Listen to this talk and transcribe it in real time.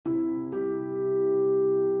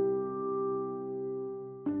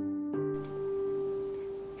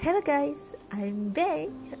Hello guys, I'm back.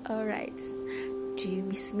 Alright, do you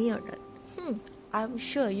miss me or not? I'm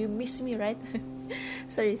sure you miss me, right?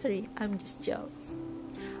 sorry, I'm just joking.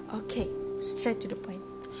 Okay, straight to the point.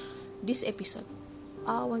 This episode,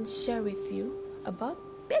 I want to share with you about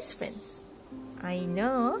best friends. I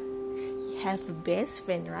know you have a best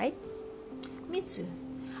friend, right? Me too.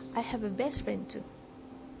 I have a best friend too.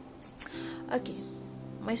 Okay,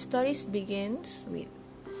 my story begins with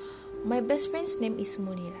my best friend's name is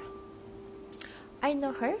Munira. I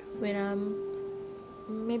know her when I'm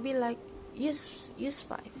maybe like year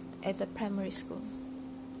 5 at the primary school.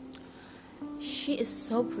 She is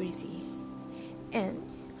so pretty and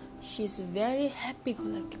she's a very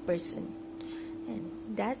happy-go-lucky person,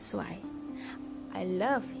 and that's why I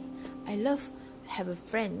love having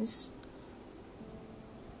friends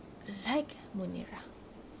like Munira.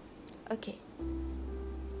 Okay.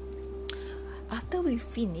 After we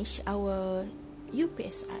finish our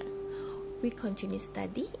UPSR, we continue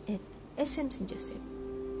study at SM St. Joseph.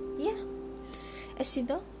 Yeah, as you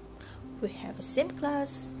know, we have the same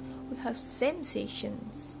class, we have same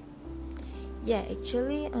sessions. Yeah,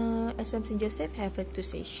 actually, SM St. Joseph have a 2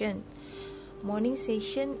 session, morning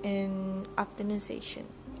session and afternoon session.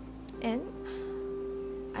 And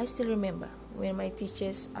I still remember when my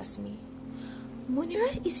teachers asked me, "Munira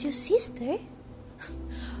is your sister?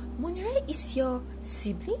 Munira is your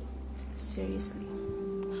sibling?" Seriously,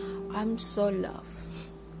 I'm so loved.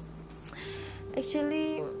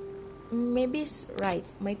 Actually, maybe it's right.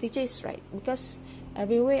 My teacher is right because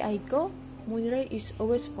everywhere I go, Munira is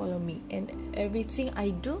always follow me, and everything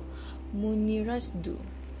I do, Munira's do.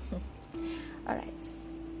 Alright.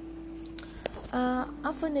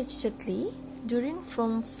 Unfortunately, during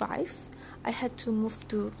from 5, I had to move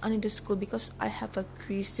to another school because I have a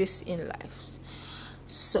crisis in life.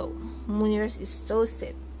 So Munira is so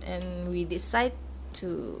sad, and we decide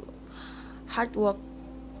to hard work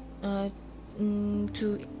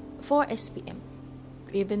for SPM,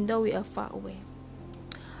 even though we are far away.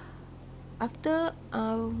 After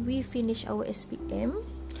we finish our SPM,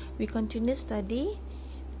 we continue study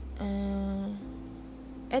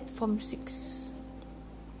at Form 6.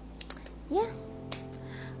 Yeah,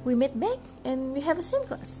 we met back and we have the same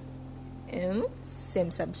class and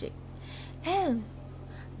same subject. And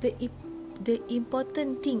the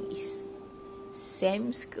important thing is same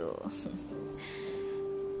school.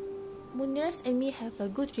 Muniras and me have a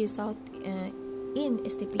good result in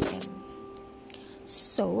STPM.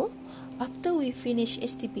 So after we finish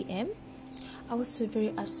STPM, I was very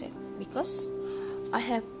upset because I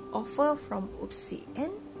have offer from UPSI and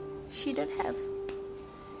she don't have.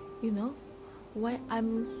 You know why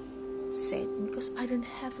I'm sad? Because I don't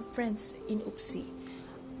have friends in UPSI.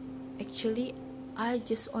 Actually, I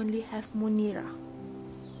just only have Munira.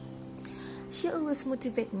 She always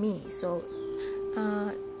motivate me, so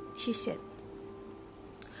she said,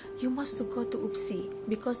 "You must go to UPSI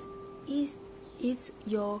because it's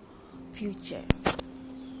your future."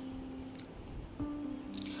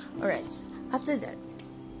 Alright, after that,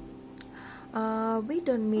 we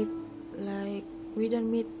don't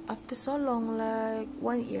meet after so long, like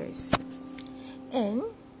 1 year.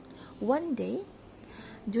 And one day,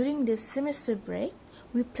 during the semester break,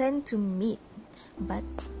 we plan to meet, but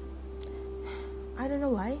I don't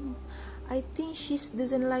know why. I think she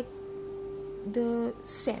doesn't like the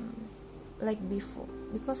same like before,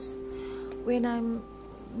 because when I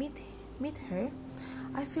meet her,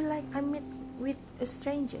 I feel like I meet with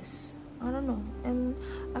strangers. I don't know, and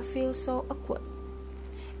I feel so awkward.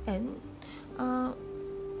 And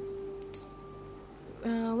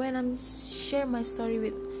when I share story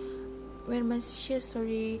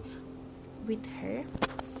with her,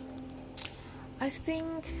 I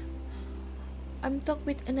think I'm talk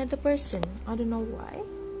with another person. I don't know why,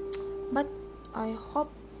 but I hope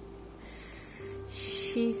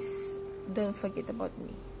she's don't forget about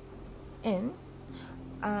me. And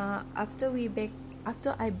after I back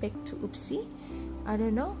to UPSI, I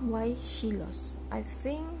don't know why she lost. I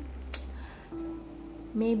think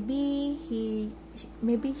maybe she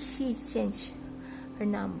changed her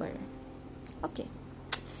number. Okay,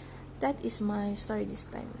 that is my story this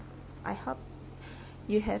time. I hope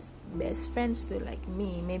you have best friends too like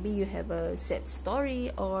me. Maybe you have a sad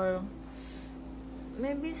story, or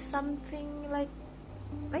maybe something like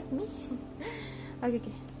me.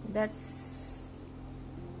 okay, that's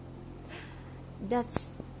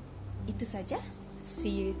itu saja.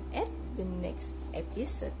 See you at the next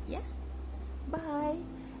episode, yeah. Bye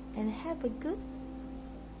and have a good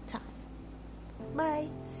time.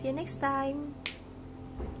 Bye, see you next time.